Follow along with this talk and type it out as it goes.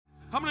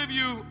How many of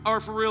you are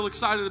for real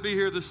excited to be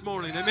here this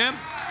morning? Amen?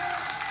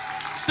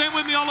 Stand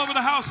with me all over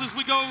the house as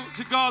we go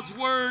to God's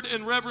word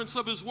in reverence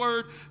of his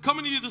word.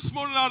 Coming to you this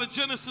morning out of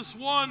Genesis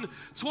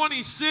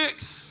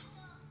 1:26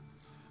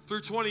 through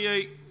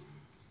 28.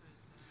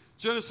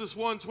 Genesis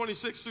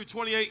 1:26 through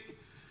 28.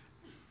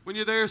 When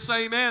you're there,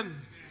 say amen. Amen.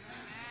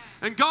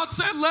 And God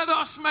said, let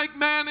us make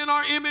man in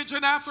our image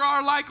and after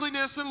our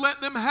likeness, and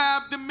let them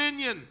have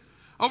dominion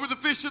over the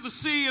fish of the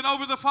sea and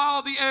over the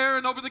fowl of the air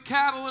and over the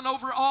cattle and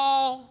over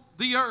all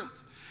the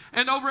earth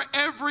and over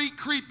every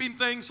creeping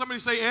thing. Somebody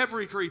say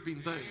every creeping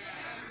thing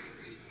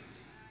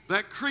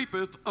that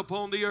creepeth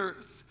upon the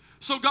earth.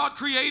 So God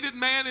created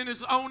man in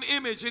his own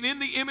image, and in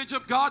the image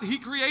of God he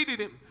created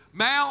him.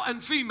 Male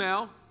and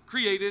female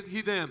created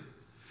he them.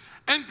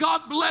 And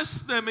God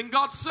blessed them, and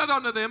God said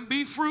unto them,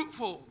 be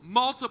fruitful,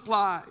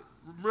 multiply,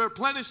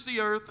 replenish the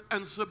earth,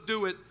 and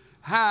subdue it.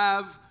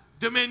 Have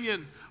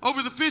dominion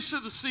over the fish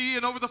of the sea,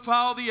 and over the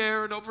fowl of the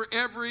air, and over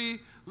every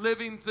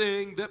living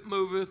thing that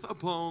moveth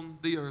upon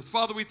the earth.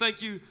 Father, we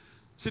thank you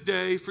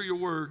today for your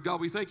word. God,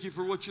 we thank you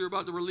for what you're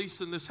about to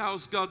release in this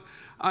house. God,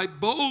 I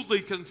boldly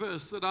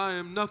confess that I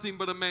am nothing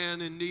but a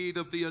man in need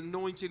of the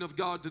anointing of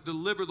God to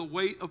deliver the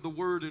weight of the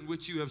word in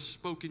which you have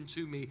spoken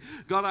to me.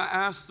 God, I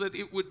ask that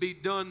it would be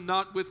done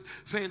not with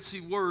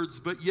fancy words,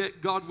 but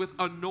yet, God, with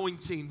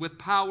anointing, with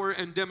power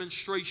and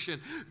demonstration.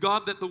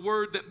 God, that the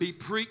word that be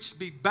preached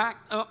be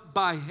backed up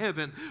by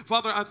heaven.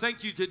 Father, I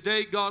thank you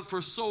today, God,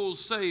 for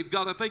souls saved.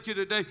 God, I thank you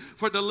today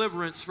for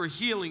deliverance, for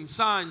healing,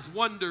 signs,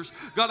 wonders.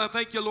 God, I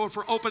thank you, Lord,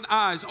 for open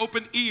eyes,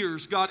 open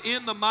ears, God,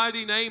 in the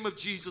mighty name of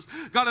Jesus.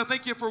 God, I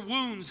thank you for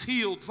wounds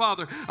healed,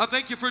 Father. I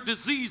thank you for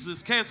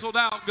diseases canceled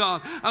out,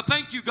 God. I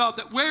thank you, God,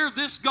 that where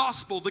this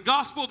gospel, the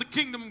gospel of the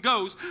kingdom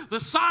goes,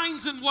 the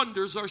signs and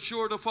wonders are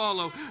sure to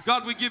follow.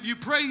 God, we give you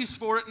praise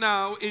for it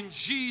now in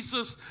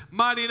Jesus'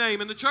 mighty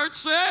name. And the church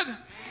said,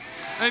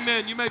 amen.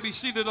 Amen. You may be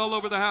seated all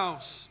over the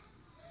house.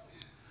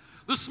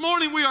 This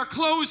morning we are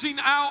closing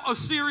out a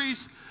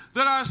series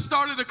that I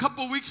started a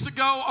couple weeks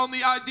ago on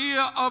the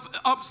idea of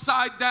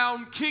upside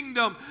down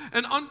kingdom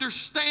and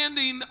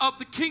understanding of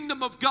the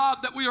kingdom of God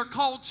that we are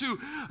called to.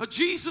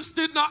 Jesus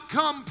did not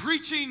come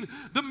preaching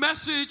the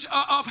message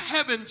of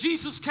heaven.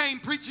 Jesus came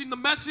preaching the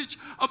message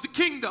of the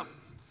kingdom.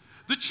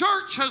 The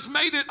church has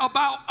made it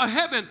about a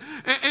heaven.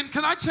 And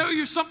can I tell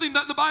you something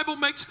that the Bible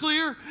makes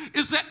clear?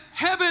 Is that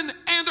heaven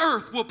and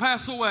earth will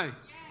pass away.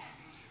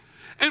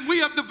 And we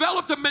have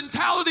developed a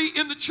mentality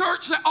in the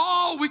church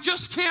that, we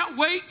just can't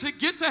wait to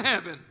get to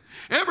heaven.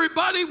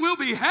 Everybody will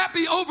be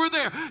happy over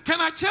there. Can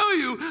I tell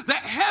you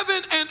that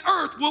heaven and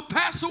earth will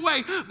pass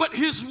away, but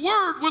his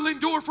word will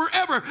endure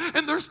forever.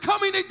 And there's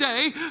coming a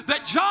day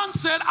that John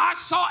said, I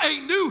saw a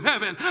new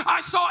heaven. I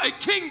saw a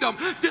kingdom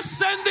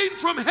descending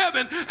from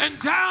heaven and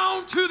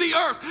down to the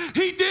earth.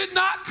 He did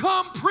not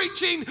come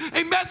preaching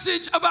a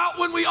message about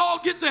when we all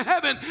get to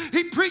heaven.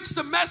 He preached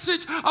a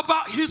message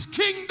about his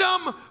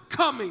kingdom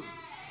coming.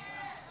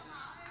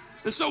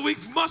 And so we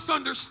must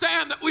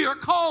understand that we are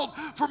called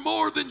for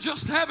more than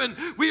just heaven.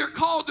 We are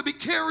called to be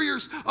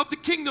carriers of the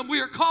kingdom. We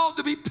are called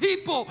to be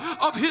people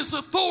of his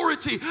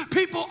authority,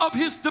 people of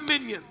his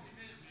dominion.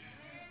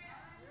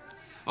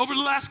 Over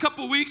the last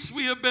couple of weeks,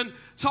 we have been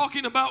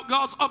talking about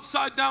God's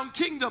upside down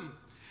kingdom.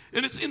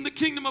 And it's in the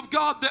kingdom of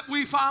God that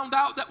we found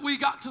out that we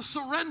got to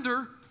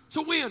surrender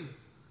to win.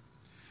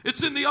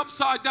 It's in the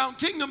upside down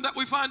kingdom that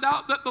we find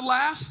out that the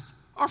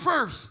last are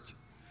first.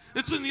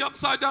 It's in the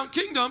upside down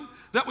kingdom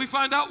that we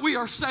find out we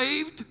are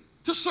saved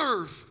to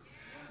serve.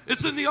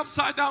 It's in the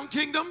upside down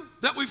kingdom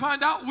that we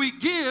find out we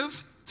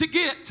give to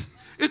get.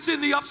 It's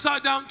in the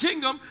upside down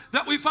kingdom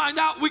that we find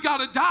out we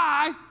got to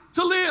die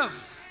to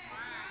live.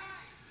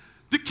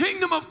 The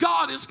kingdom of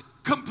God is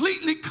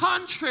completely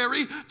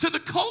contrary to the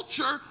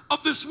culture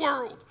of this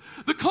world.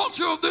 The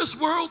culture of this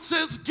world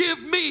says,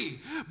 give me.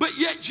 But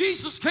yet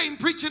Jesus came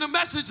preaching a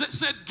message that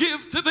said,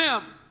 give to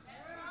them.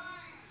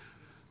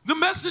 The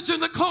message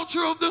in the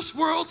culture of this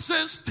world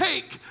says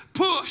take,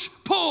 push,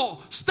 pull,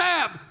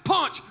 stab,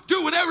 punch,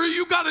 do whatever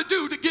you got to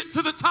do to get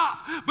to the top.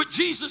 But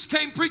Jesus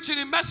came preaching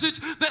a message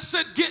that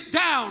said get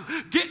down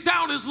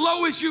as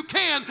low as you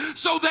can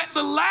so that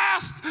the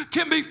last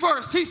can be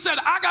first. He said,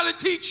 I got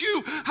to teach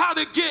you how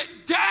to get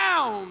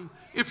down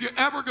if you're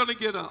ever going to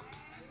get up.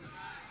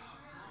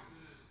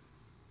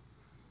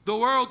 The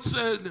world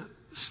said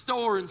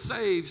store and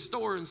save,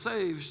 store and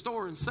save,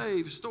 store and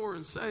save, store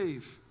and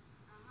save.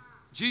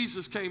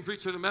 Jesus came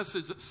preaching a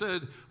message that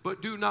said,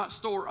 but do not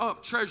store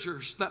up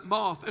treasures that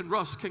moth and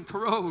rust can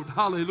corrode.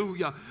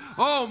 Hallelujah.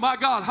 Oh my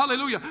God,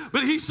 hallelujah.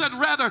 But he said,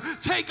 rather,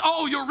 take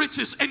all your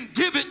riches and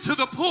give it to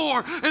the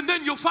poor, and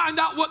then you'll find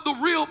out what the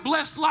real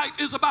blessed life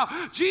is about.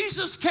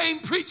 Jesus came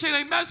preaching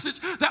a message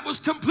that was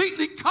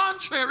completely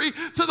contrary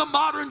to the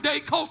modern day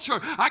culture.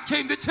 I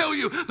came to tell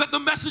you that the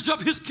message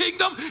of his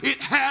kingdom, it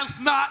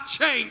has not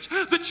changed.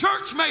 The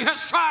church may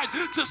has tried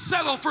to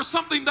settle for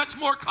something that's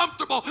more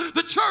comfortable.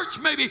 The church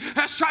maybe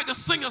has tried to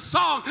sing a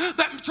song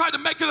that tried to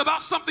make it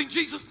about something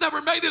Jesus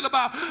never made it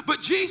about. But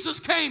Jesus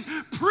came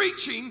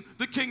preaching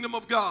the kingdom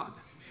of God.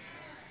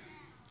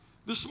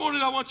 This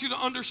morning I want you to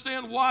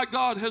understand why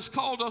God has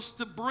called us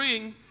to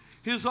bring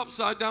his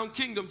upside down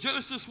kingdom.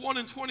 Genesis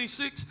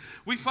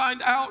 1:26, we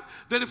find out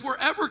that if we're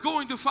ever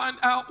going to find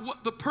out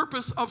what the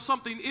purpose of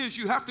something is,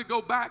 you have to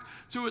go back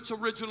to its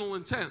original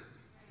intent.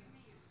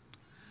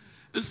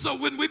 And so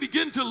when we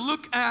begin to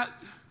look at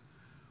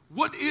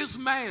what is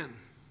man,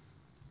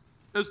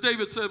 as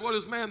David said, what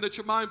is man that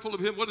you're mindful of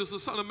him? What is the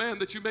son of man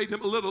that you made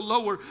him a little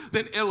lower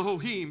than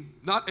Elohim,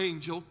 not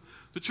angel.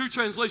 The true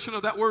translation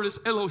of that word is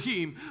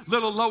Elohim,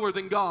 little lower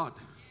than God.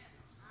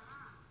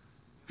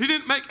 He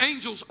didn't make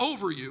angels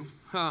over you.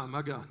 Oh,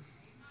 my God.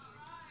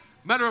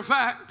 Matter of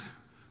fact,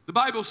 the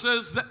Bible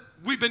says that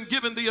we've been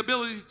given the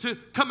ability to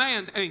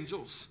command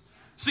angels.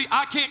 See,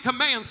 I can't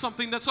command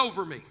something that's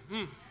over me.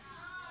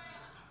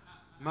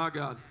 My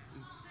God.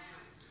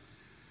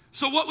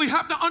 So what we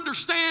have to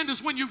understand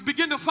is when you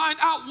begin to find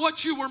out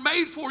what you were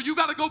made for, you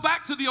got to go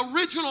back to the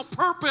original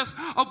purpose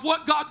of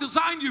what God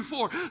designed you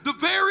for. The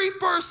very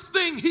first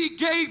thing he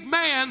gave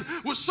man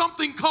was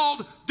something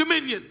called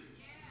dominion.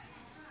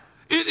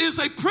 It is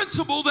a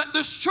principle that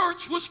this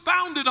church was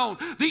founded on.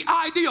 The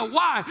idea.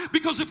 Why?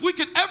 Because if we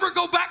can ever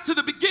go back to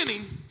the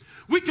beginning,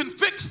 we can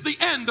fix the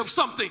end of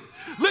something.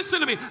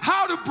 Listen to me.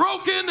 How do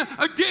broken,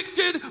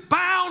 addicted,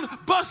 bound,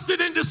 busted,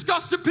 and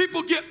disgusted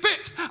people get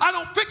fixed? I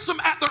don't fix them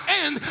at their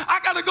end. I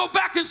got to go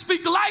back and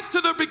speak life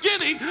to their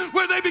beginning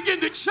where they begin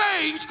to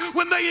change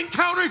when they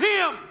encounter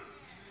him.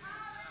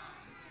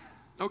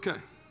 Okay.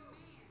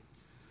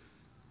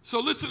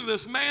 So listen to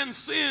this. Man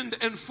sinned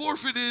and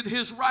forfeited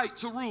his right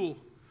to rule.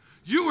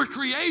 You were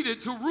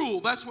created to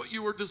rule. That's what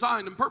you were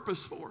designed and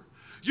purposed for.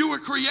 You were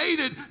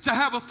created to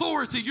have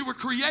authority. You were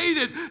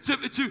created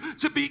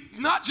to be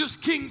not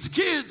just king's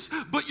kids,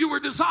 but you were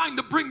designed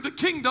to bring the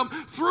kingdom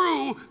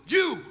through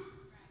you.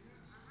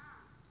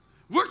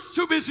 We're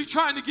too busy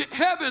trying to get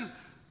heaven.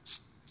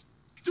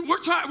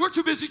 We're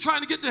too busy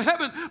trying to get to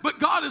heaven, but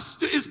God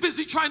is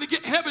busy trying to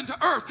get heaven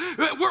to earth.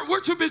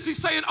 We're too busy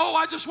saying, oh,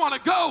 I just want to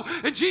go.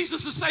 And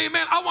Jesus is saying,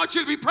 man, I want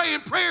you to be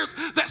praying prayers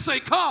that say,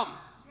 come.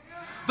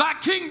 Thy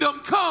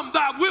kingdom come,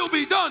 thy will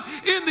be done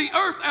in the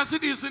earth as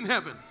it is in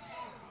heaven.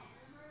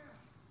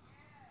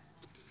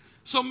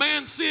 So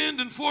man sinned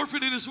and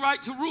forfeited his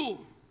right to rule.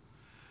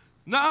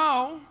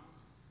 Now,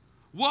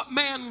 what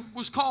man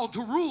was called to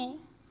rule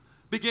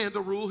began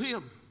to rule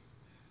him.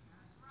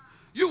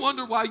 You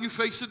wonder why you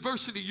face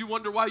adversity. You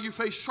wonder why you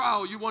face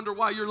trial. You wonder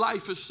why your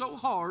life is so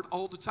hard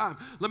all the time.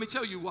 Let me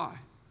tell you why.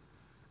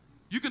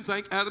 You can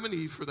thank Adam and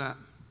Eve for that.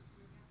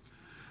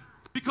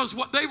 Because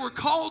what they were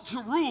called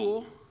to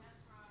rule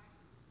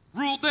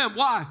ruled them.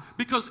 Why?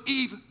 Because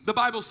Eve, the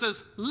Bible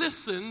says,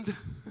 listened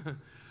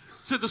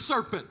to the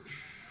serpent.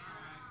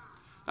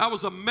 That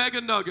was a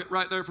mega nugget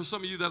right there for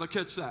some of you that'll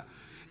catch that.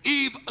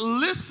 Eve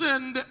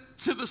listened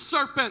to the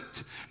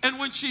serpent. And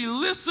when she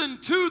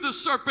listened to the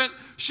serpent,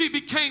 she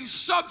became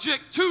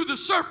subject to the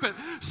serpent.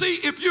 See,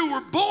 if you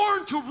were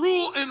born to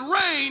rule and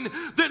reign,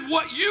 then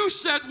what you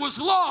said was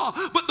law.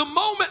 But the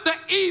moment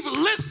that Eve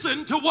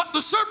listened to what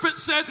the serpent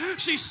said,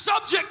 she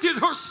subjected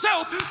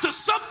herself to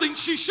something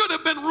she should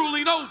have been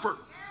ruling over.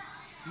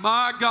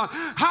 My God.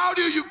 How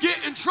do you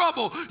get in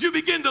trouble? You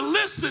begin to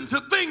listen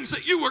to things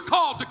that you were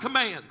called to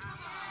command.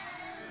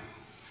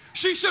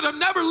 She should have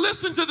never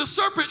listened to the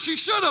serpent. She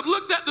should have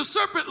looked at the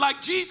serpent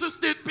like Jesus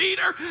did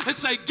Peter and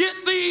say, get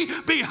thee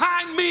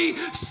behind me,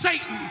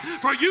 Satan,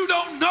 for you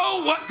don't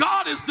know what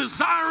God is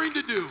desiring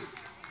to do.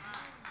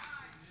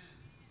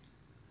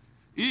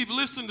 Eve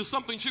listened to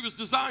something she was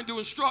designed to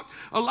instruct.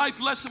 A life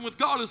lesson with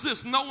God is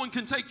this: no one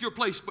can take your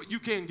place, but you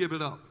can give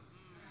it up.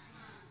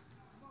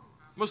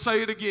 I'm going to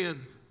say it again.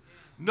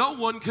 No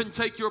one can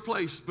take your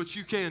place, but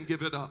you can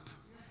give it up.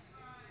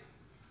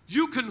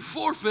 You can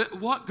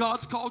forfeit what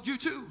God's called you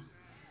to.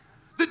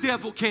 The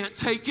devil can't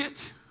take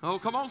it. Oh,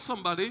 come on,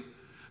 somebody.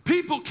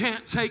 People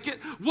can't take it.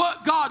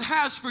 What God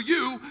has for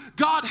you,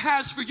 God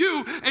has for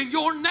you, and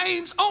your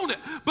name's on it.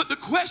 But the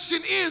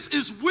question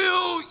is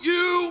will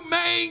you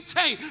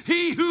maintain?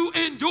 He who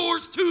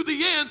endures to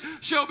the end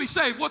shall be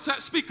saved. What's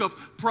that speak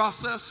of?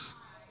 Process.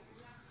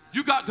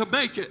 You got to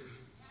make it.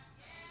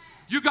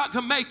 You got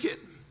to make it.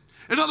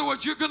 In other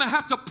words, you're going to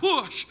have to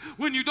push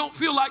when you don't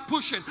feel like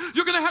pushing.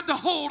 You're going to have to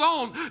hold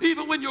on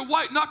even when you're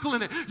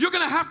white-knuckling it. You're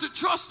going to have to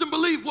trust and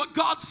believe what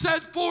God said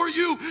for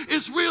you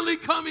is really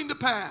coming to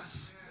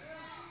pass.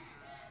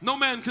 No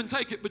man can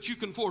take it, but you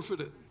can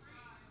forfeit it.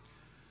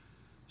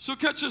 So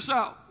catch this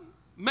out.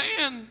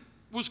 Man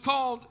was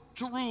called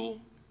to rule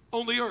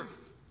on the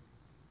earth,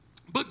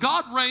 but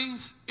God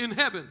reigns in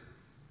heaven.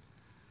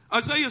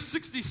 Isaiah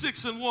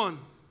 66:1.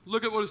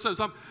 Look at what it says.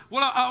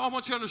 What I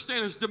want you to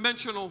understand is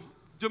dimensional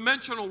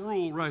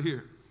rule right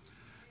here.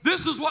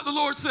 This is what the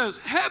Lord says.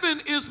 Heaven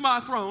is my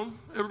throne.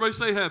 Everybody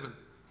say heaven.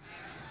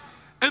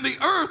 And the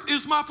earth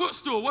is my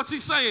footstool. What's he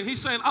saying?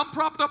 He's saying, I'm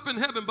propped up in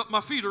heaven, but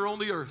my feet are on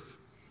the earth.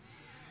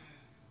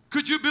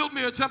 Could you build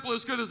me a temple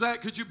as good as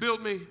that? Could you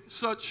build me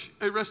such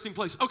a resting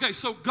place? Okay,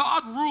 so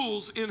God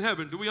rules in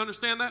heaven. Do we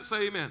understand that?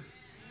 Say amen.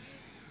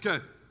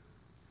 Okay.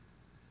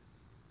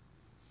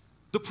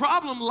 The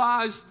problem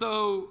lies,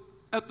 though,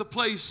 at the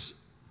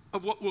place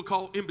of what we'll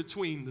call in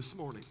between this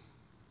morning.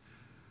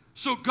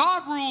 So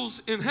God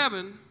rules in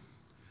heaven.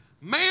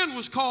 Man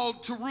was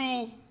called to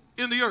rule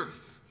in the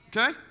earth,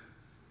 okay?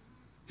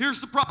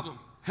 Here's the problem.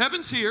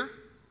 Heaven's here.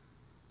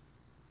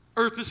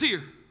 Earth is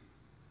here.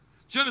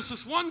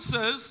 Genesis 1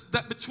 says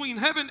that between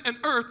heaven and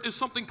earth is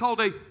something called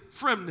a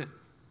firmament,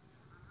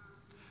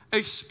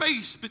 a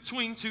space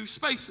between two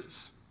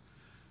spaces.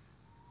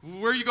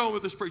 Where are you going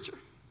with this, preacher?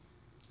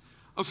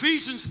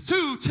 Ephesians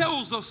 2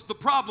 tells us the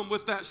problem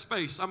with that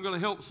space. I'm going to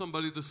help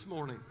somebody this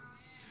morning.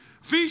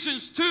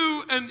 Ephesians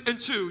 2 and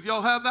 2,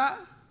 y'all have that?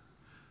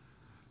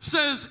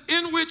 Says,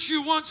 in which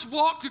you once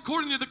walked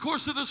according to the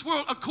course of this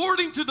world,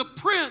 according to the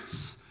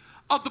prince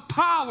of the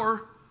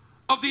power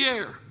of the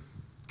air.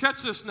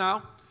 Catch this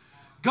now.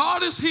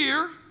 God is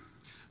here.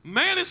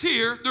 Man is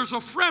here. There's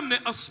a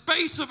firmament, a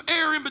space of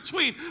air in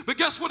between. But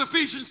guess what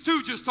Ephesians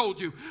 2 just told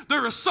you?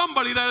 There is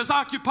somebody that is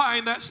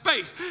occupying that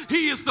space.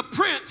 He is the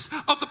prince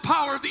of the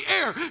power of the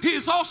air. He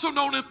is also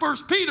known in 1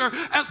 Peter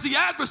as the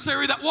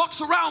adversary that walks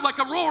around like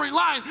a roaring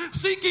lion,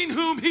 seeking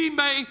whom he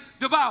may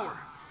devour.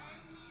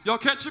 Y'all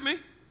catching me?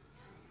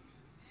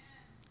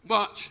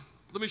 Watch.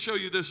 Let me show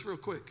you this real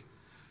quick.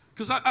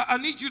 Because I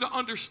need you to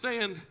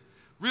understand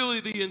really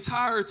the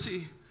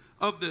entirety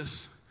of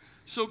this.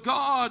 So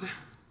God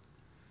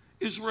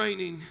is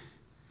reigning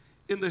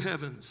in the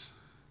heavens,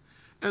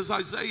 as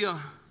Isaiah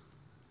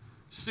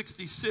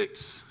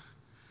 66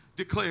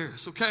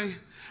 declares, okay?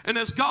 And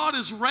as God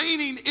is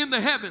reigning in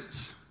the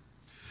heavens,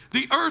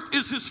 the earth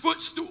is his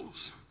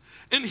footstools.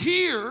 And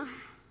here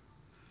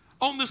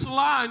on this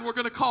line we're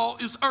going to call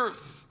is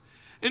earth.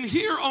 And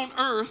here on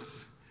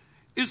earth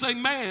is a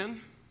man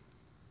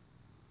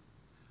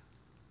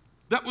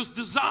that was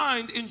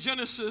designed in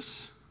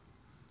Genesis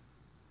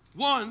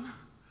 1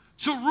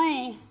 to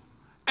rule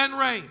and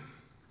reign.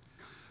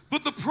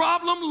 But the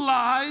problem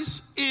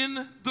lies in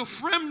the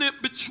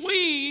firmament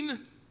between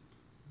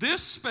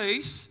this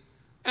space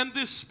and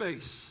this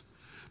space.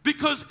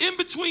 Because in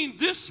between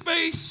this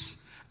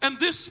space and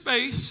this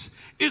space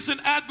is an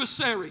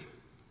adversary.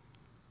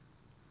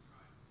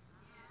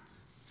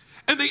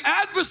 And the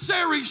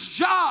adversary's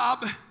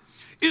job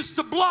is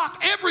to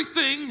block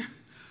everything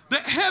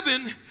that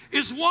heaven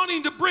is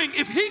wanting to bring.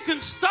 If he can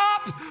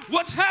stop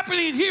what's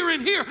happening here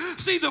and here.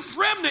 See, the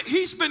firmament,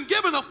 he's been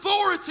given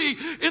authority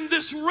in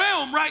this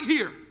realm right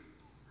here.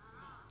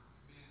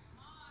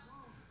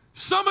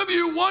 Some of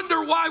you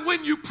wonder why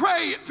when you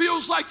pray, it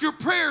feels like your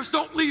prayers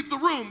don't leave the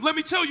room. Let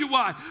me tell you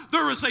why.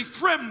 There is a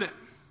firmament.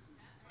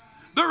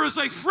 There is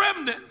a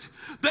firmament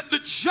that the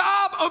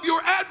job of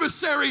your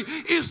adversary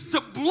is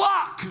to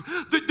block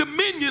the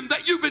dominion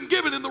that you've been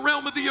given in the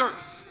realm of the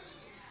earth.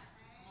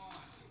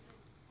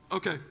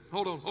 Okay,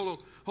 hold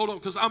on,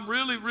 because I'm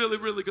really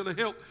going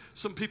to help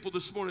some people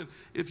this morning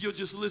if you'll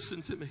just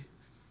listen to me.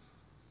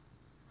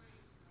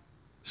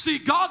 See,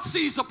 God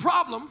sees a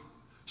problem,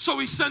 so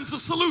he sends a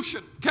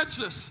solution. Catch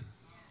this.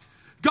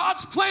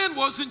 God's plan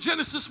was in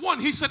Genesis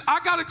 1, he said, I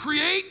got to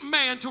create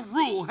man to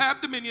rule,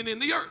 have dominion in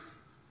the earth.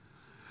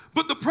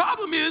 But the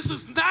problem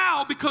is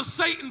now because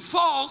Satan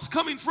falls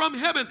coming from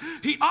heaven,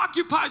 he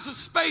occupies a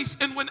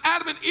space. And when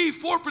Adam and Eve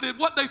forfeited,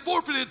 what they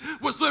forfeited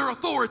was their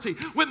authority.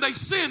 When they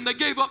sinned, they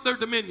gave up their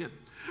dominion.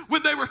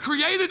 When they were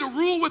created to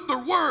rule with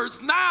their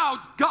words, now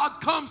God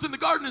comes in the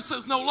garden and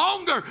says, no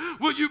longer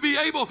will you be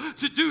able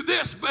to do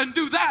this and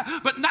do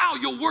that, but now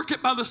you'll work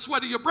it by the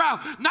sweat of your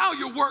brow. Now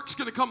your work's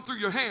going to come through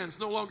your hands,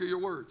 no longer your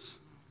words.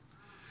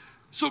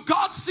 So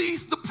God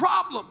sees the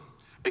problem.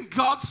 And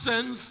God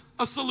sends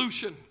a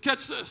solution.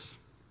 Catch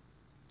this.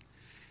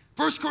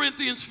 1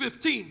 Corinthians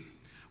 15.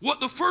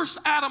 What the first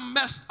Adam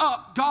messed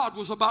up, God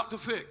was about to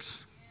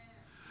fix.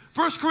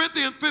 1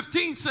 Corinthians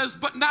 15 says,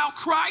 but now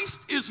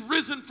Christ is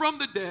risen from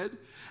the dead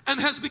and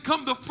has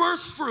become the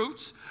first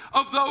fruits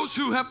of those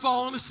who have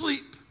fallen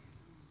asleep.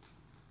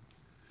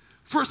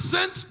 For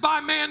since by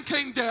man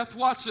came death,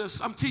 watch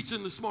this, I'm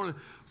teaching this morning.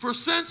 For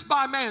since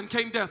by man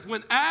came death,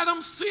 when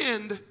Adam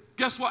sinned,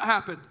 guess what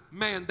happened?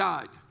 Man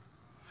died.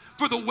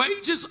 For the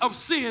wages of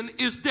sin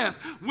is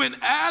death. When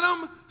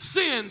Adam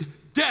sinned,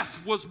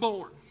 death was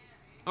born.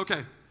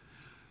 Okay.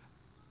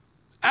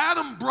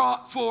 Adam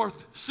brought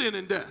forth sin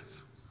and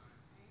death.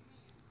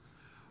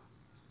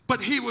 But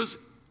he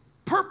was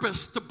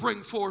purposed to bring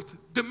forth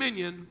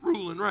dominion,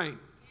 rule, and reign.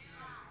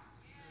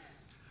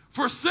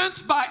 For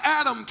since by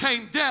Adam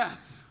came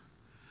death,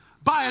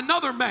 by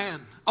another man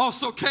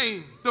also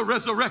came the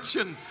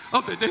resurrection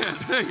of the dead.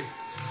 Hey.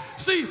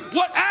 See,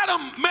 what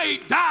Adam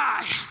made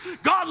die,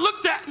 God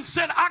looked at and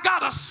said, I got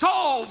to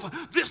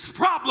solve this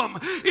problem.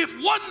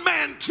 If one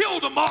man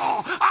killed them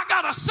all, I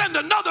got to send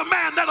another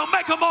man that'll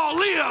make them all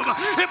live.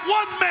 If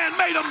one man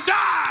made them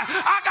die,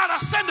 I got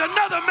to send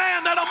another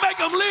man that'll make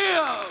them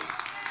live.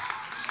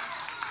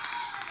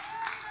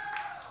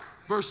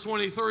 Verse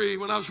 23,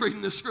 when I was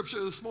reading this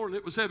scripture this morning,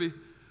 it was heavy.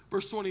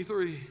 Verse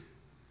 23.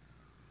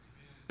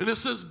 And it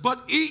says,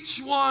 but each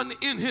one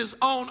in his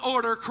own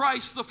order,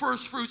 Christ the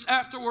first fruits,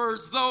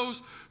 afterwards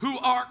those who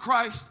are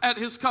Christ at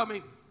his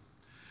coming.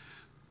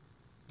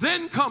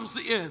 Then comes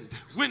the end,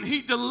 when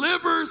he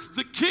delivers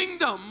the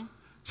kingdom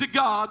to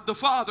God the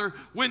Father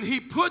when he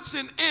puts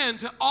an end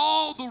to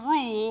all the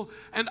rule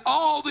and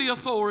all the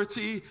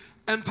authority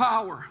and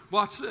power.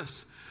 Watch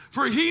this.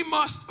 For he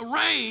must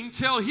reign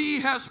till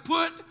he has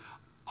put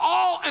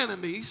all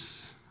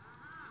enemies,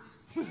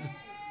 God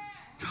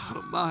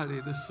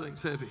Almighty, this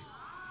thing's heavy,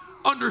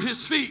 under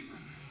his feet.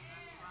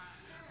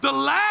 The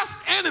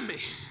last enemy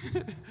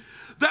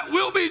that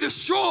will be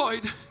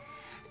destroyed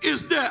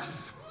is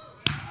death.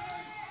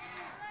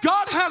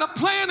 God had a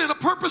plan and a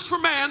purpose for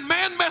man.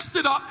 Man messed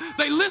it up.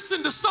 They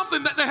listened to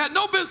something that they had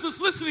no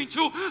business listening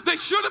to. They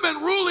should have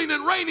been ruling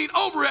and reigning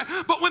over it.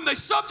 But when they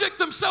subject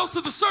themselves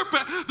to the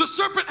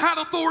serpent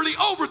had authority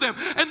over them.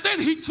 And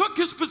then he took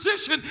his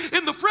position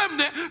in the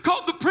remnant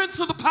called the prince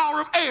of the power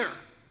of air.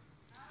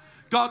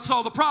 God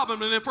saw the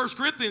problem. And in 1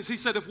 Corinthians, he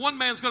said, if one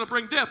man's going to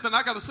bring death, then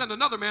I got to send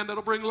another man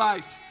that'll bring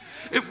life.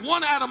 If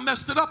one Adam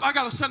messed it up, I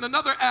got to send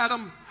another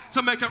Adam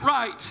to make it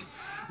right.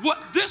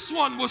 What this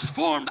one was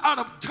formed out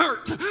of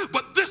dirt,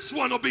 but this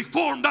one will be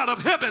formed out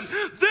of heaven.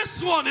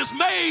 This one is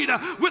made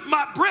with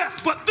my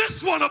breath, but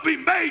this one will be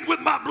made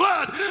with my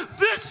blood.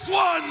 This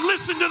one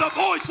listened to the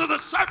voice of the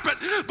serpent,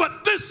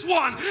 but this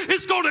one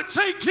is going to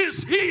take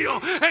his heel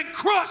and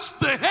crush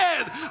the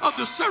head of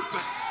the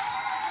serpent.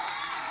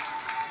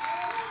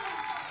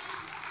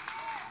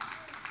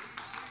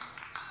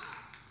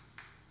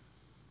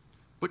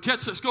 But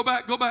catch this. Go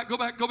back to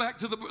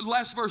the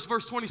last verse,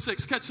 verse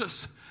 26. Catch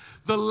this.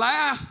 The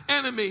last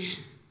enemy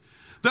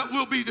that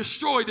will be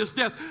destroyed is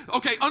death.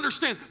 Okay,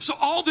 understand. So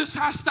all this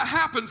has to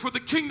happen for the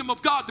kingdom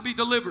of God to be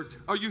delivered.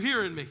 Are you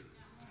hearing me?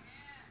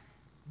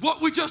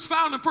 What we just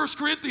found in 1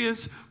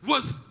 Corinthians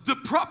was the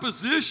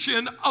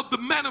proposition of the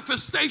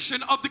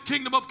manifestation of the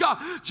kingdom of God.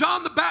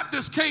 John the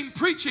Baptist came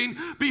preaching,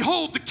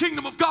 behold, the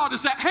kingdom of God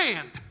is at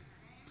hand.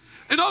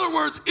 In other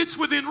words, it's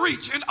within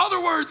reach. In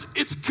other words,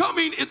 it's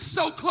coming. It's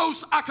so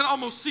close, I can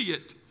almost see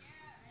it.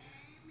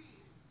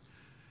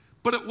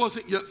 But it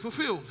wasn't yet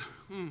fulfilled.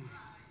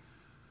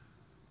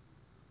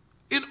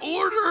 In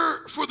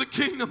order for the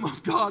kingdom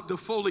of God to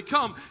fully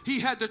come,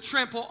 he had to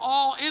trample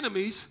all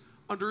enemies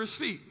under his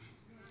feet.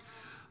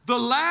 The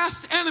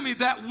last enemy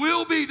that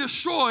will be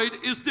destroyed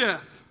is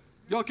death.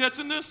 Y'all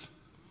catching this?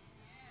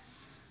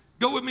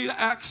 Go with me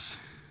to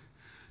Acts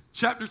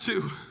chapter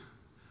 2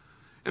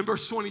 and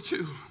verse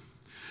 22.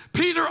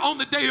 Peter on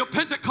the day of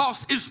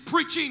Pentecost is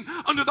preaching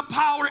under the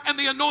power and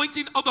the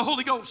anointing of the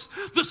Holy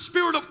Ghost. The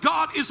Spirit of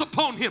God is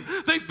upon him.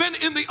 They've been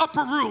in the upper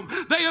room.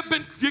 They have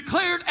been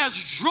declared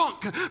as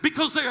drunk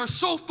because they are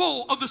so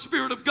full of the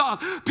Spirit of God.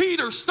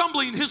 Peter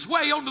stumbling his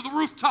way onto the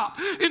rooftop.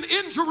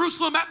 In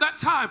Jerusalem at that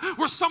time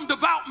were some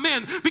devout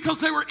men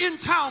because they were in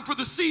town for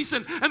the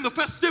season and the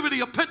festivity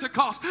of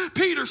Pentecost.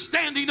 Peter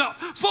standing up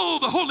full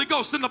of the Holy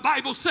Ghost, and the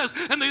Bible says,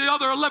 and the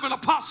other 11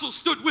 apostles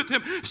stood with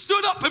him,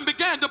 stood up and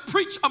began to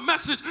preach a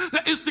message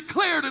that is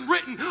declared and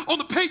written on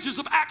the pages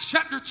of Acts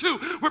chapter 2,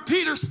 where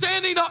Peter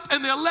standing up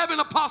and the 11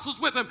 apostles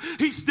with him,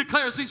 he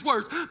declares these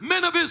words,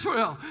 men of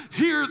Israel,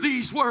 hear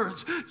these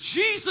words.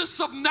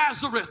 Jesus of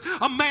Nazareth,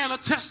 a man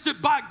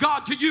attested by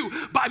God to you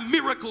by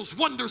miracles,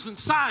 wonders, and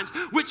signs,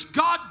 which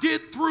God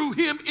did through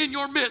him in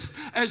your midst,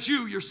 as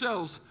you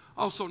yourselves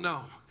also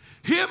know.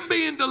 Him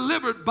being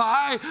delivered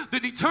by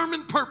the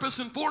determined purpose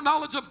and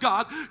foreknowledge of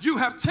God, you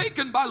have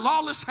taken by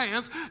lawless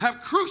hands,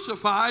 have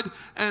crucified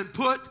and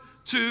put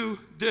to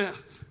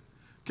death.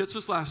 Catch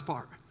this last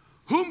part.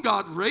 Whom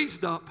God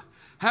raised up,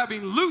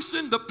 having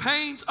loosened the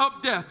pains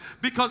of death,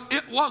 because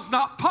it was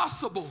not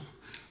possible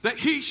that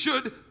he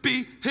should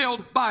be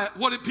held by it.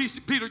 What did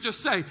Peter just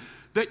say?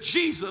 That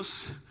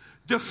Jesus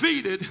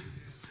defeated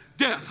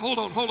death. Hold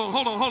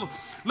on.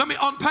 Let me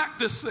unpack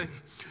this thing.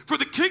 For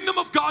the kingdom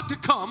of God to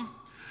come,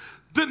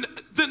 then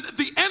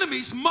the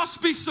enemies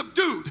must be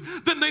subdued.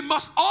 Then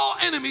all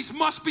enemies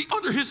must be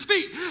under his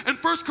feet. And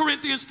 1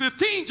 Corinthians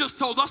 15 just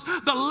told us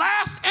the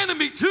last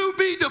enemy to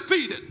be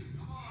defeated.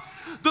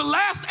 The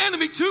last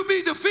enemy to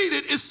be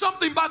defeated is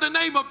something by the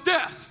name of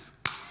death.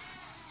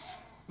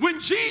 When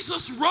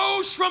Jesus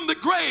rose from the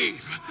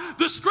grave,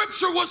 the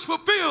scripture was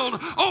fulfilled.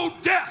 Oh,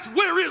 death,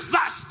 where is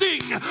thy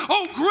sting?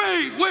 Oh,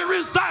 grave, where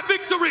is thy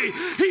victory?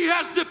 He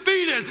has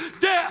defeated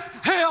death,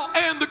 hell,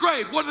 and the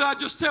grave. What did I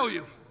just tell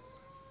you?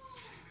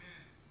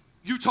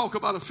 You talk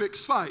about a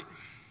fixed fight.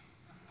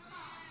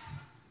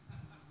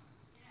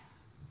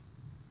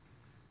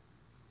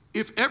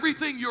 If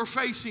everything you're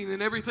facing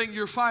and everything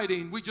you're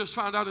fighting, we just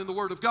found out in the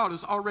Word of God,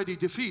 is already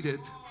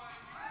defeated.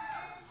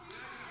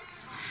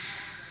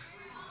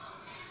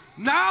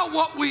 Now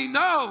what we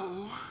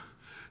know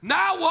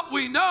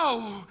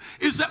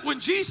is that when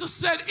Jesus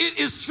said it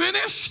is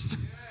finished,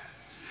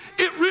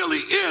 it really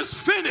is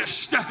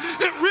finished.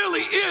 It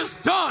really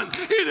is done.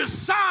 It is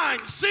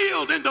signed,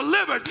 sealed, and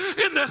delivered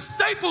in the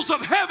staples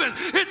of heaven.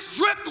 It's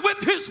dripped with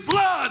his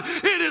blood.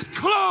 It is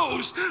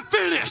closed,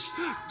 finished,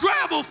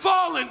 gravel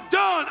fallen,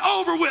 done,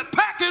 over with.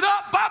 Pack it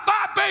up.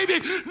 Bye-bye,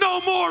 baby.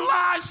 No more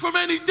lies from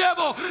any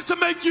devil to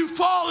make you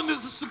fall into the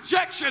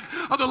subjection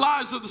of the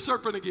lies of the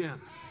serpent again.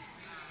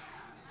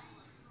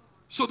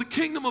 So the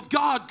kingdom of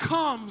God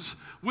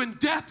comes when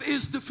death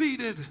is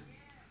defeated.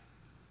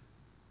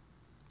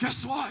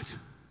 Guess what?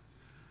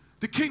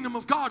 The kingdom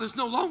of God is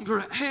no longer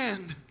at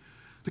hand.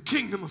 The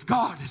kingdom of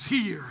God is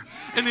here,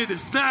 and it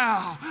is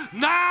now.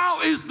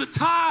 Now is the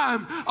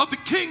time of the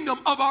kingdom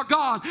of our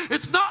God.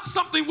 It's not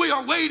something we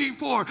are waiting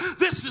for.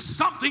 This is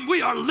something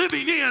we are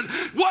living in.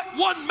 What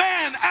one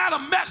man,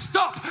 Adam, messed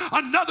up,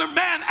 another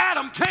man,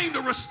 Adam, came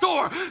to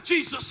restore.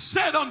 Jesus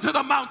said unto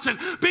the mountain,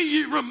 be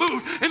ye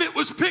removed, and it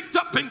was picked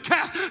up and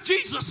cast.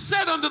 Jesus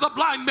said unto the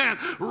blind man,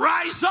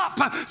 rise up.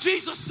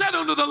 Jesus said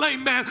unto the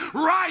lame man,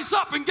 rise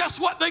up, and guess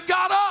what? They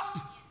got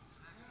up.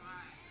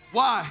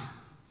 Why?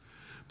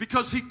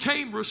 Because he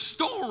came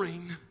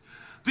restoring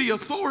the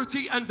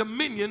authority and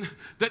dominion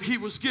that he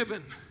was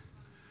given.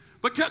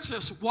 But catch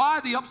this. Why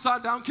the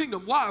upside down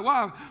kingdom?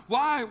 Why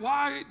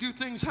do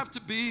things have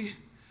to be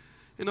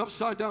an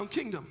upside down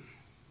kingdom?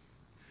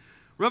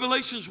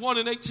 Revelations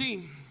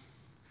 1:18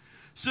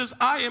 says,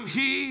 I am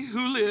he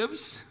who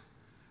lives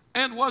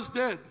and was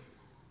dead.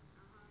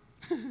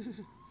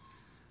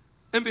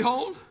 And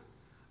behold,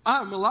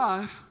 I am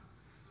alive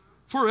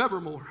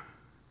forevermore.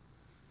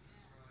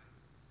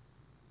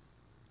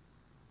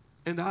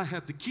 And I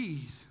have the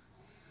keys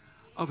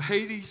of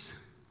Hades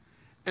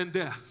and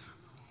death.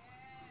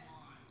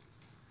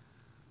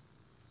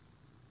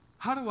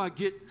 How do I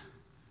get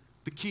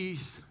the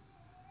keys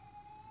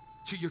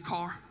to your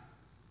car?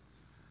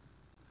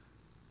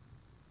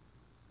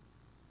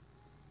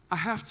 I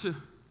have to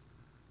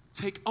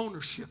take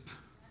ownership.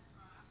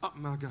 Oh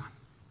my God.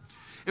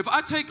 If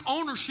I take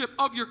ownership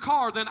of your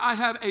car, then I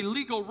have a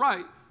legal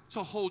right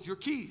to hold your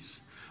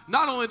keys.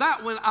 Not only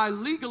that, when I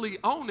legally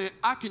own it,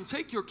 I can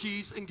take your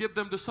keys and give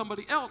them to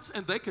somebody else,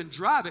 and they can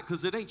drive it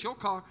because it ain't your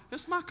car,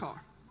 it's my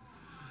car.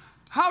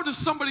 How does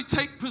somebody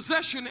take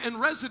possession and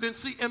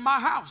residency in my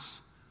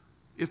house?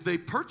 If they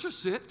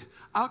purchase it,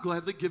 I'll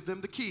gladly give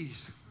them the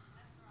keys.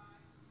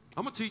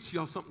 I'm going to teach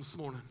y'all something this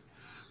morning.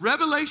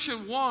 Revelation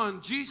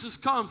 1, Jesus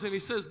comes and he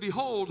says,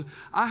 behold,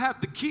 I have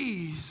the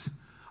keys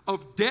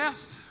of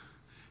death,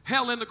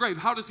 hell, and the grave.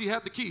 How does he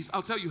have the keys?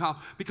 I'll tell you how.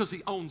 Because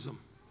he owns them.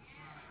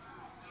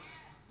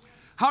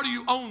 How do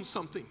you own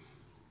something?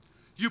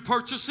 You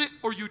purchase it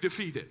or you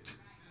defeat it.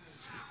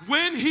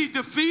 When he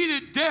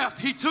defeated death,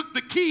 he took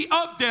the key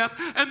of death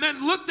and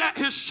then looked at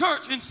his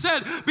church and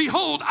said,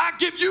 behold, I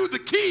give you the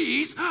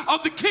keys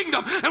of the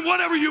kingdom, and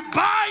whatever you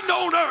bind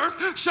on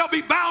earth shall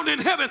be bound in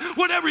heaven.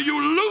 Whatever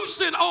you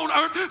loosen on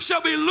earth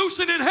shall be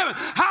loosened in heaven.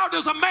 How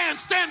does a man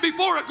stand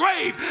before a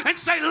grave and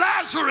say,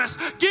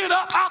 Lazarus, get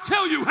up? I'll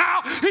tell you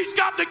how. He's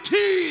got the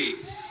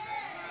keys.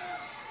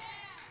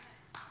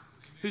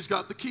 He's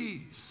got the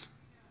keys.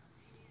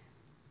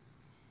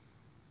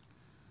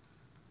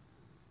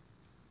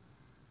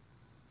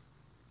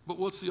 But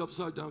what's the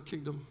upside down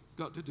kingdom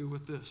got to do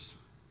with this?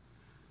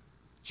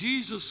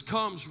 Jesus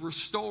comes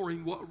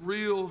restoring what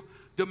real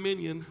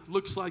dominion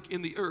looks like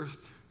in the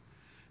earth.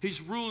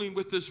 He's ruling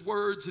with his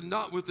words and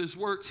not with his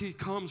works. He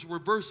comes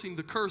reversing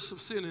the curse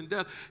of sin and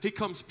death. He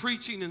comes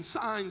preaching, and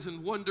signs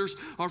and wonders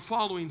are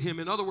following him.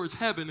 In other words,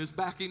 heaven is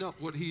backing up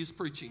what he is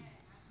preaching.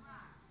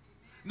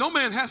 No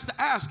man has to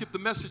ask if the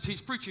message he's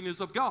preaching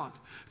is of God,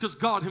 because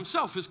God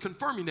himself is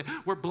confirming it.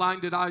 Where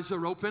blinded eyes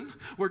are open,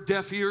 where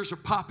deaf ears are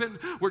popping,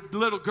 where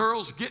little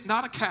girls are getting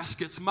out of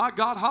caskets. My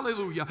God,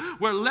 hallelujah.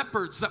 Where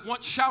leopards that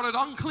once shouted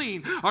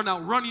unclean are now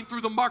running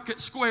through the market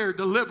square,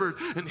 delivered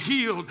and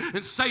healed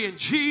and saying,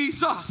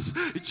 Jesus,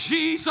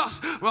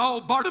 Jesus.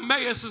 Well,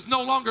 Bartimaeus is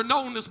no longer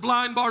known as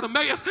blind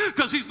Bartimaeus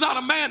because he's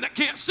not a man that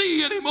can't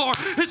see anymore.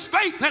 His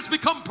faith has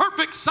become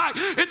perfect sight.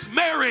 It's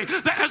Mary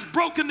that has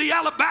broken the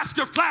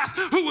alabaster flask,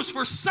 who was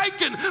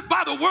forsaken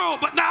by the world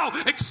but now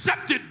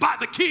accepted by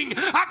the King.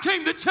 I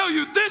came to tell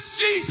you, this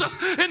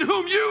Jesus in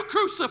whom you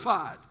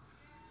crucified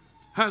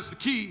has the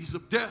keys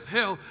of death,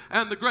 hell,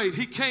 and the grave.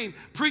 He came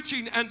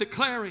preaching and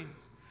declaring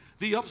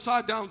the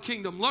upside down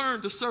kingdom.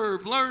 Learn to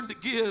serve, learn to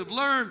give,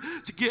 learn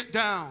to get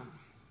down.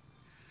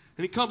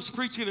 And he comes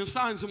preaching in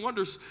signs and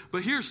wonders.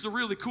 But here's the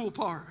really cool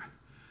part.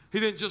 He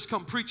didn't just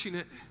come preaching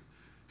it.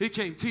 He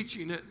came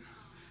teaching it.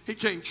 He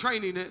came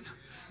training it.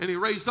 And he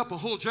raised up a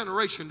whole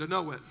generation to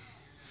know it.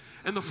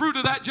 And the fruit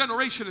of that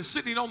generation is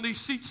sitting on these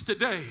seats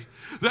today.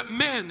 That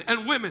men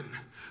and women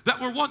that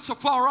were once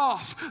afar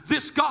off,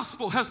 this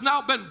gospel has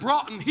now been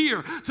brought in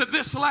here to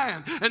this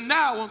land. And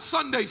now on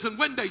Sundays and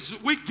Wednesdays,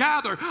 we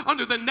gather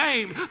under the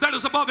name that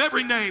is above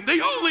every name.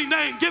 The only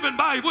name given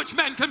by which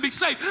man can be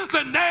saved.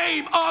 The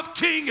name of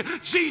King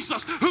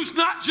Jesus, who's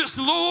not just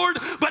Lord,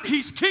 but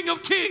he's King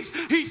of Kings.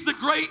 He's the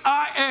great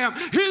I am.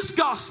 His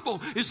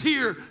gospel is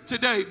here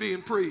today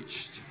being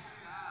preached.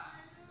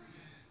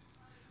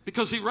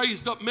 Because he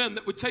raised up men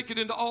that would take it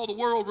into all the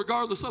world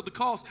regardless of the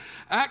cost.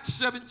 Acts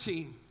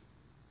 17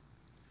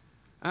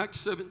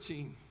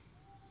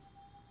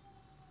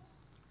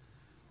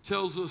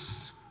 tells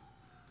us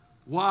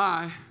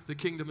why the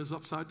kingdom is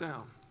upside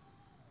down.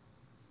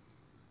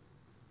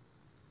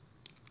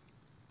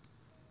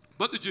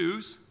 But the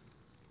Jews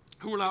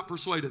who were not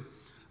persuaded.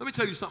 Let me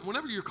tell you something.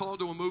 Whenever you're called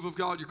to a move of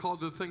God, you're called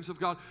to the things of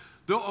God,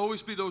 there'll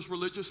always be those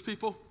religious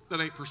people that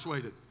ain't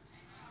persuaded.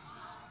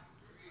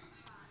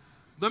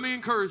 Let me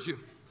encourage you.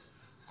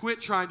 Quit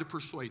trying to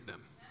persuade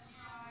them.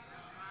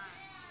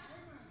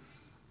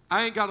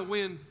 I ain't got to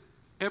win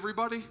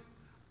everybody.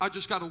 I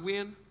just got to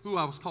win who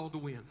I was called to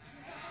win.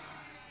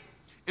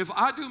 If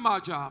I do my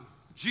job,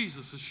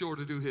 Jesus is sure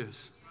to do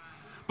his.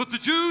 But the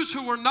Jews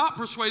who were not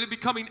persuaded,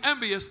 becoming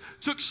envious,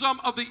 took some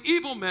of the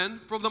evil men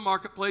from the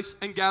marketplace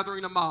and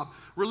gathering a mob.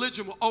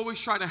 Religion will always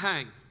try to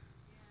hang.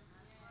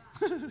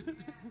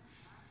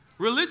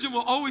 Religion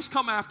will always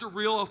come after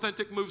real,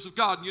 authentic moves of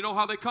God. And you know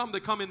how they come?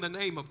 They come in the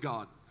name of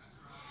God.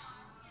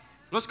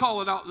 Let's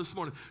call it out this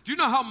morning. Do you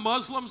know how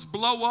Muslims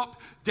blow up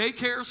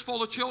daycares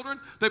full of children?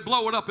 They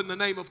blow it up in the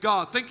name of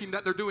God, thinking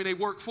that they're doing a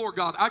work for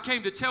God. I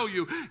came to tell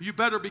you, you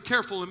better be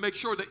careful and make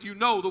sure that you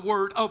know the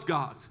word of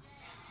God.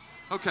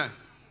 Okay.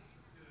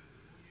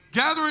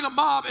 Gathering a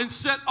mob and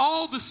set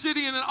all the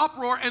city in an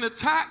uproar and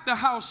attacked the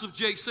house of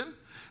Jason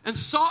and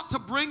sought to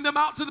bring them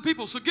out to the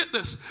people. So get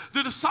this.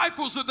 The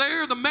disciples are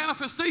there. The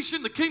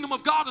manifestation, the kingdom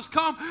of God has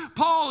come.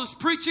 Paul is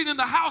preaching in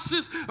the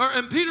houses,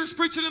 and Peter's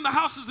preaching in the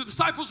houses. The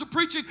disciples are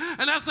preaching.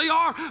 And as they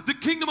are, the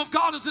kingdom of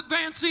God is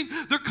advancing.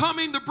 They're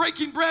coming. They're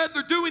breaking bread.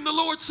 They're doing the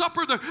Lord's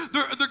Supper.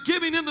 They're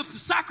giving in the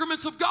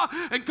sacraments of God.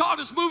 And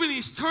God is moving.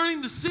 He's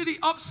turning the city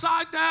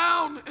upside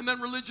down. And then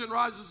religion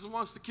rises and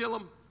wants to kill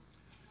them.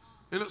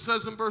 And it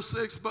says in verse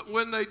 6, but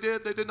when they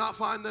did not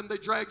find them. They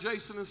dragged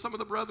Jason and some of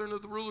the brethren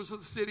of the rulers of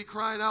the city,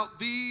 crying out,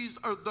 these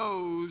are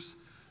those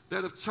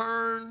that have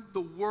turned the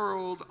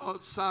world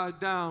upside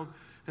down,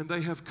 and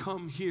they have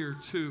come here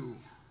too.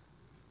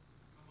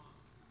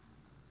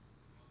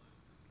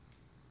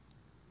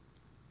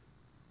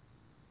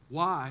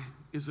 Why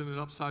is it an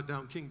upside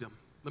down kingdom?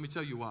 Let me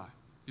tell you why.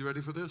 You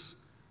ready for this?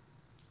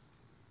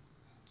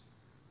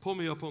 Pull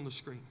me up on the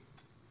screen.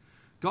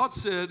 God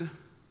said,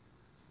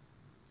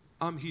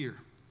 I'm here.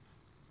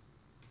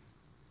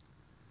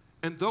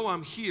 And though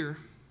I'm here,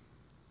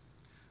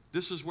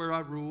 this is where I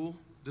rule,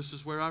 this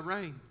is where I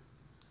reign.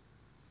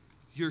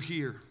 You're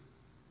here.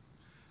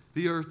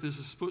 The earth is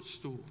his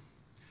footstool.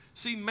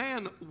 See,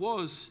 man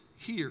was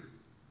here.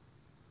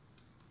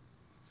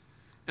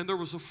 And there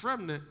was a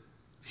remnant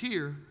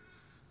here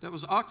that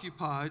was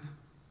occupied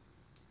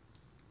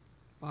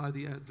by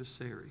the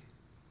adversary.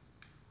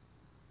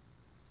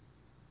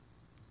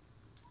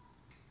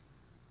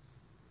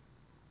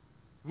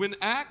 When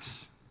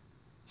Acts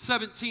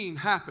 17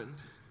 happened,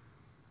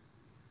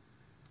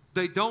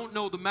 they don't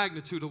know the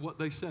magnitude of what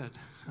they said.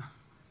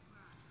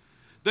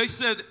 They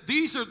said,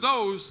 these are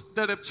those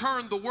that have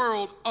turned the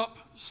world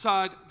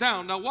upside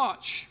down. Now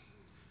watch.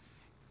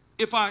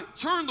 If I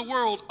turn the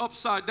world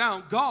upside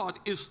down, God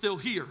is still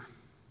here.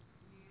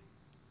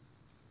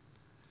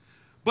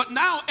 But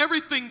now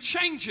everything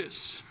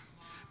changes,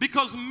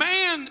 because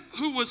man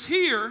who was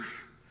here,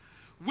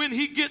 when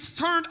he gets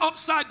turned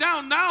upside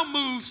down, now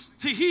moves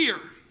to here.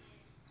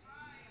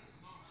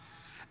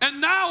 And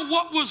now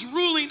what was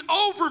ruling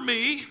over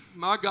me,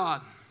 my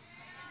God,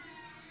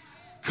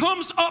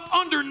 comes up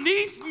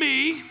underneath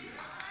me.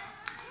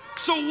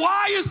 So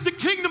why is the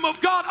kingdom of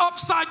God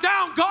upside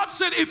down? God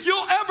said, if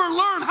you'll ever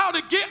learn how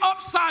to get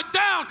upside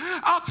down,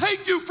 I'll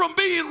take you from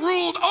being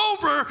ruled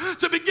over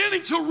to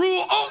beginning to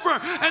rule over.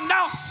 And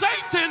now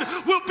Satan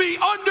will be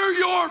under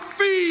your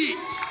feet.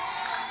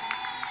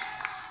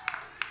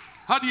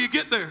 How do you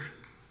get there?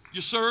 You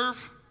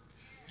serve,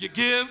 you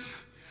give,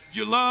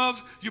 you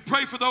love, you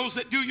pray for those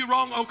that do you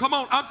wrong. Oh, come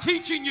on. I'm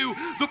teaching you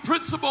the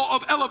principle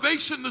of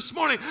elevation this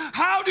morning.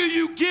 How do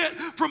you get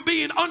from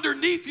being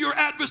underneath your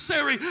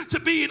adversary to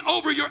being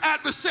over your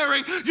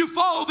adversary? You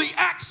follow the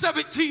Acts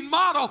 17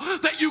 model,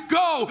 that you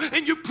go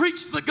and you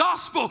preach the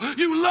gospel.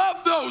 You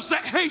love those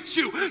that hate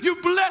you. You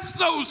bless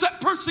those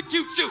that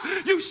persecute you.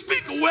 You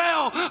speak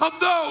well of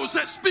those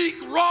that speak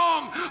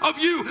wrong of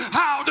you.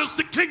 How does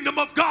the kingdom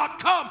of God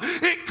come?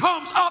 It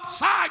comes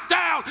upside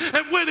down,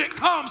 and when it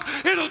comes,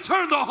 it'll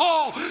turn the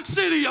whole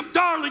city of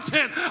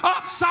Darlington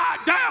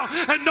upside down,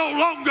 and no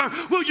longer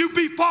will you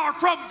be far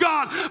from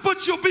God,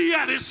 but you'll be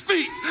at his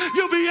feet.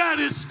 You'll be at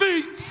his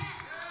feet.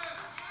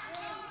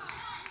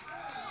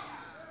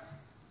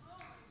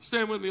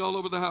 Stand with me all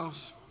over the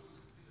house.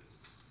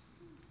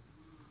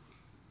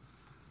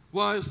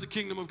 Why is the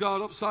kingdom of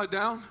God upside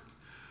down?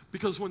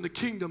 Because when the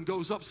kingdom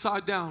goes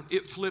upside down,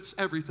 it flips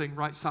everything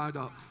right side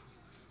up.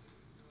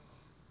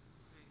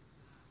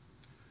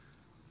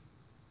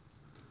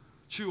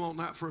 Chew on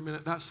that for a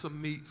minute. That's some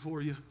meat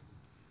for you.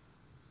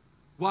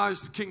 Why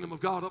is the kingdom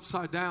of God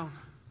upside down?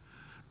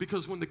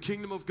 Because when the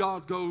kingdom of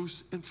God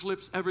goes and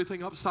flips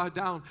everything upside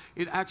down,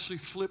 it actually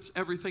flips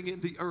everything in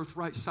the earth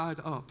right side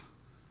up.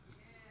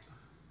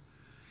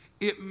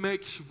 It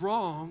makes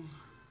wrong.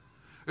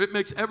 It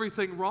makes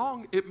everything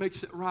wrong. It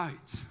makes it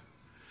right.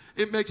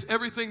 It makes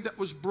everything that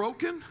was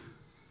broken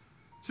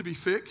to be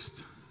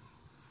fixed.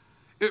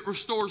 It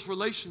restores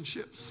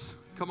relationships.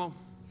 Come on.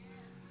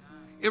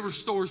 It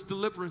restores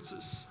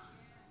deliverances.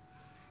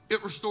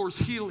 It restores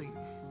healing.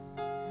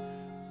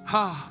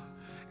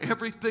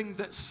 Everything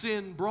that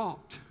sin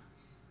brought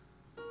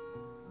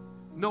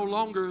no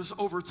longer is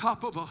over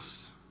top of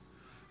us.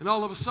 And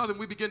all of a sudden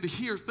we begin to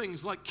hear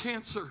things like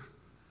cancer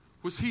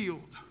was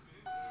healed.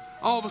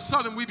 All of a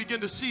sudden we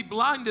begin to see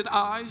blinded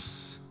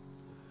eyes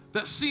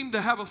that seem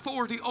to have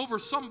authority over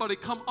somebody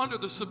come under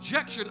the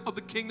subjection of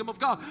the kingdom of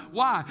God.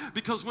 Why?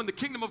 Because when the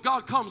kingdom of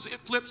God comes, it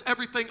flips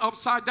everything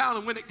upside down.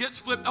 And when it gets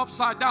flipped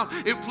upside down,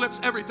 it flips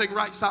everything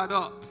right side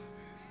up.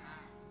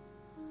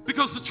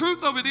 Because the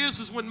truth of it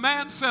is when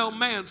man fell,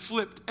 man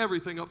flipped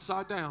everything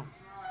upside down.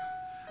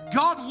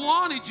 God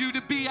wanted you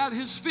to be at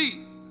his feet.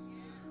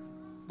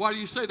 Why do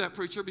you say that,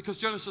 preacher? Because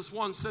Genesis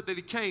 1 said that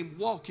he came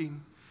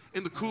walking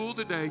in the cool of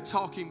the day,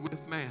 talking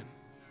with man.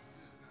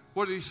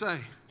 What did he say?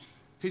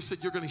 He said,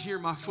 you're going to hear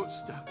my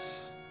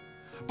footsteps.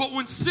 But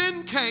when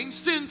sin came,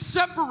 sin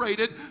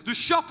separated the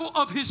shuffle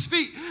of his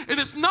feet. And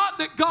it's not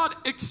that God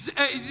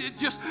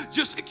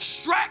just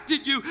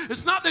extracted you.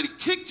 It's not that he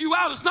kicked you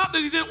out. It's not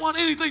that he didn't want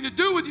anything to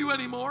do with you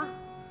anymore.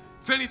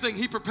 If anything,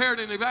 he prepared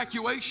an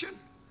evacuation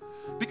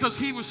because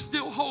he was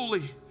still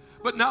holy,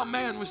 but now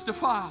man was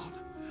defiled.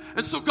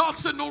 And so God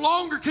said, no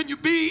longer can you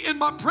be in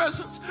my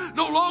presence.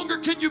 No longer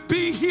can you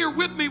be here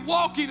with me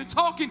walking and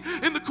talking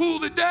in the cool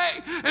of the day.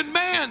 And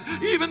man,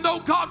 even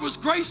though God was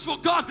graceful,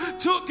 God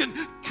took and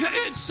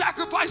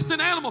sacrificed an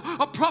animal,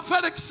 a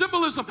prophetic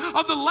symbolism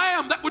of the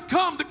lamb that would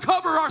come to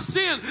cover our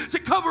sin, to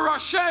cover our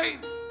shame.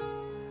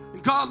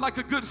 And God, like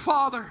a good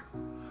father,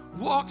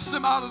 walks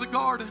them out of the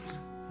garden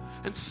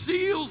and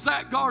seals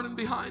that garden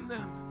behind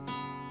them.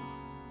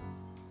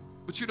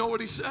 But you know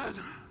what he said?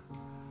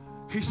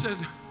 He said,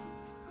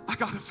 I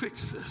got to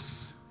fix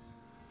this.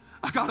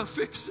 I got to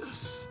fix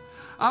this.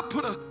 I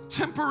put a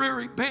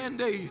temporary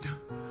Band-Aid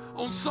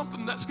on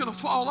something that's going to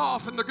fall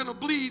off, and they're going to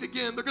bleed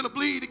again. They're going to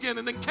bleed again.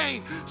 And then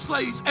Cain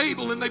slays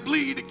Abel and they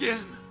bleed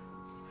again.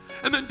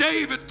 And then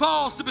David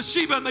falls to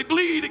Bathsheba and they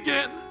bleed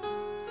again.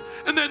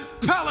 And then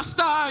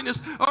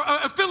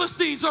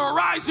Philistines are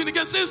arising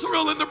against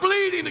Israel and they're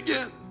bleeding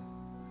again.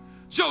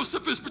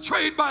 Joseph is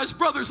betrayed by his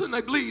brothers and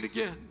they bleed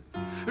again.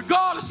 And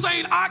God is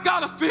saying, I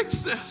got to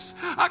fix this.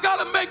 I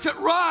got to make it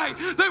right.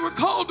 They were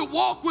called to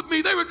walk with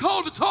me. They were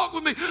called to talk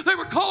with me. They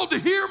were called to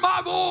hear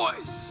my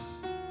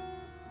voice.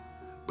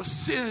 But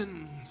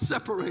sin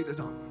separated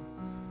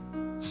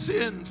them.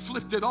 Sin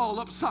flipped it all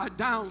upside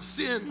down.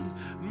 Sin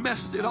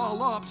messed it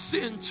all up.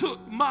 Sin took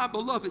my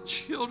beloved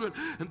children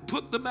and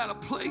put them at a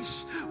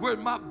place where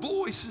my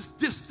voice is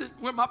distant,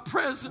 where my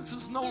presence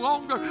is no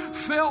longer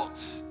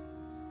felt.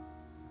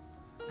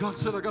 God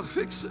said, I got to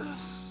fix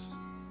this.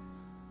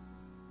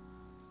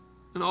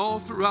 And all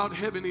throughout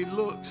heaven he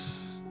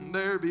looks, and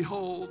there,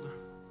 behold,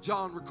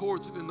 John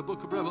records it in the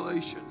book of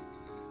Revelation,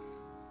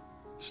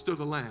 stood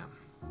a lamb.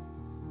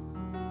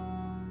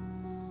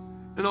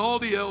 And all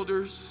the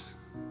elders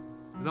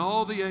and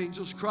all the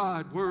angels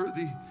cried,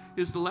 worthy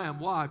is the lamb.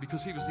 Why?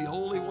 Because he was the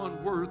only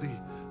one worthy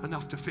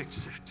enough to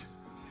fix it.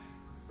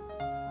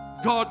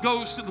 God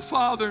goes to the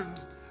Father,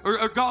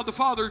 or God the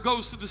Father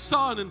goes to the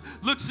Son and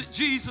looks at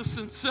Jesus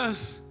and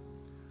says,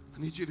 I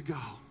need you to go.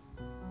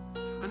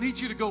 I need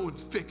you to go and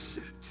fix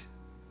it.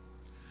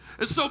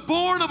 And so,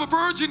 born of a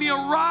virgin, he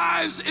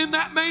arrives in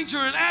that manger.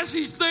 And as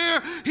he's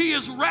there, he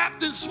is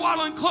wrapped in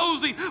swaddling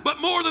clothing. But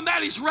more than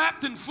that, he's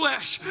wrapped in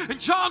flesh. And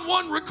John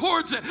 1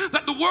 records it,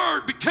 that the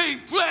Word became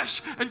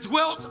flesh and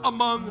dwelt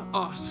among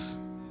us.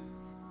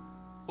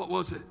 What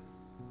was it?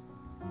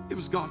 It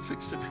was God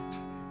fixing it.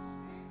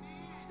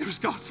 It was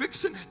God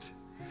fixing it.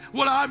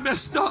 What I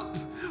messed up,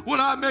 what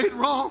I made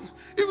wrong,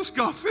 it was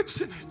God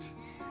fixing it.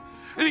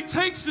 And he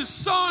takes his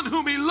son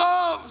whom he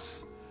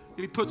loves and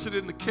he puts it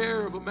in the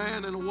care of a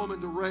man and a woman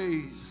to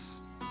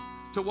raise.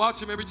 To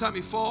watch him every time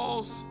he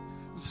falls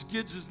and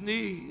skids his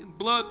knee, and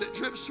blood that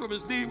drips from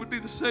his knee would be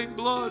the same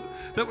blood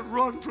that would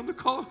run from the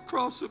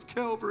cross of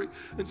Calvary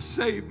and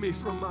save me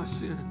from my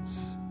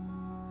sins.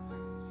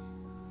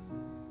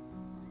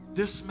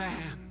 This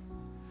man,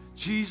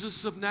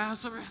 Jesus of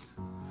Nazareth,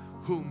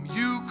 whom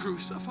you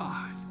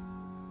crucified,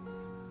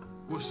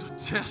 was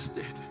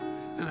attested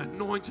and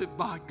anointed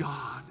by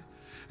God.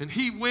 And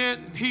he went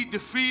and he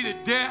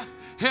defeated death,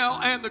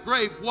 hell, and the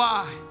grave.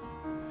 Why?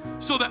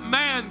 So that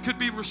man could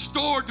be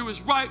restored to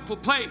his rightful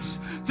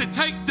place, to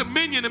take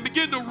dominion and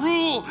begin to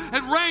rule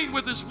and reign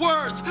with his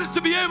words, to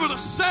be able to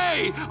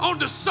say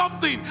unto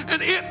something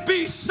and it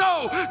be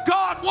so.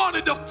 God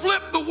wanted to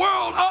flip the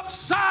world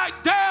upside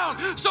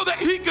down so that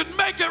he could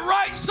make it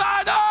right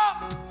side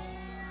up.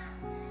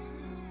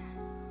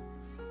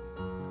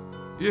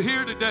 You're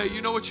here today.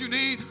 You know what you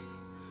need?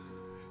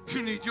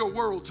 You need your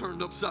world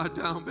turned upside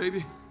down,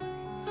 baby.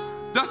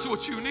 That's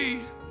what you need.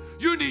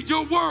 You need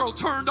your world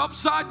turned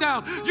upside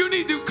down. You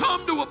need to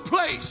come to a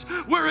place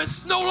where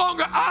it's no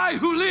longer I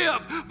who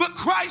live, but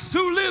Christ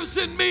who lives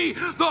in me,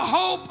 the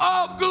hope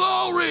of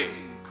glory.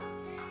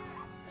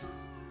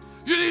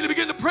 You need to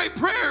begin to pray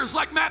prayers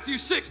like Matthew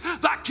 6.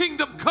 Thy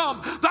kingdom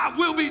come, thy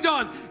will be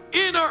done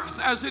in earth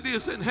as it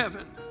is in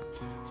heaven.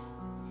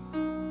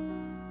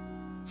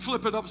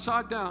 Flip it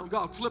upside down.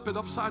 God, flip it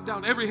upside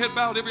down. Every head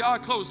bowed, every eye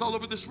closed all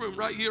over this room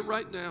right here,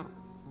 right now.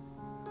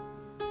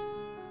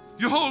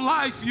 Your whole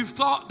life you've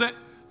thought that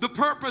the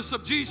purpose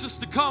of Jesus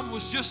to come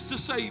was just to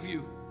save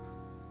you.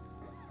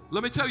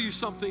 Let me tell you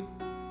something.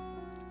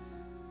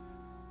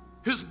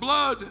 His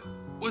blood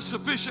was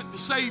sufficient to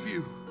save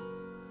you.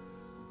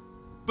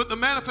 But the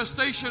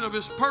manifestation of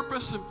his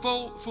purpose and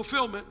full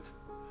fulfillment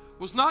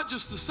was not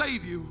just to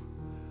save you,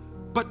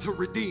 but to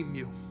redeem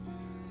you.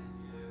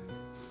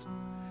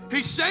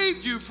 He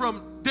saved you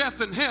from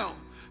death and hell.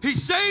 He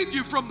saved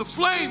you from the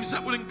flames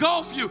that would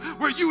engulf you,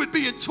 where you would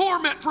be in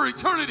torment for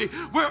eternity,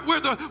 where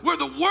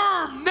the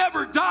worm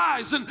never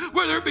dies, and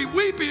where there'd be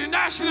weeping and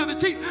gnashing of the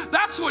teeth.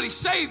 That's what he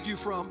saved you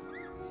from.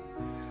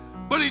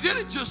 But he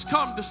didn't just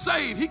come to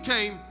save, he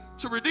came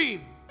to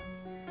redeem.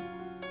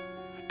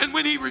 And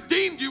when he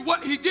redeemed you,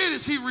 what he did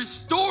is he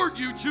restored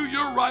you to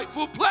your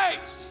rightful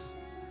place.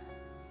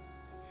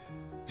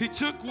 He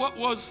took what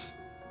was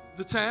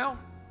the tail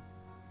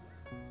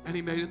and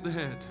he made it the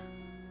head.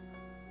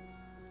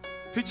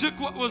 He took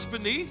what was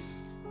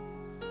beneath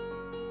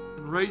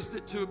and raised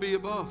it to be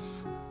above.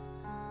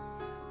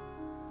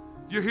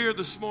 You're here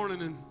this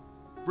morning, and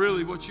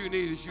really what you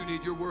need is you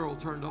need your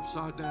world turned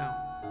upside down.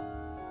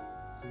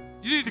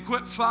 You need to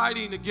quit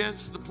fighting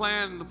against the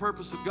plan and the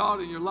purpose of God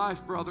in your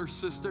life, brother,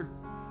 sister.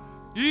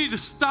 You need to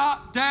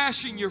stop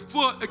dashing your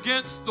foot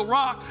against the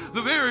rock,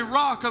 the very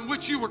rock on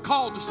which you were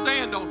called to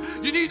stand on.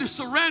 You need to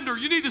surrender.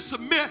 You need to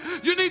submit.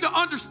 You need to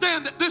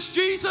understand that this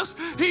Jesus,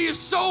 he is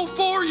so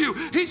for you.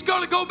 He's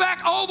going to go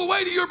back all the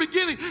way to your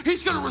beginning.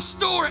 He's going to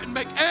restore it and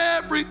make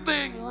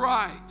everything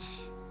right.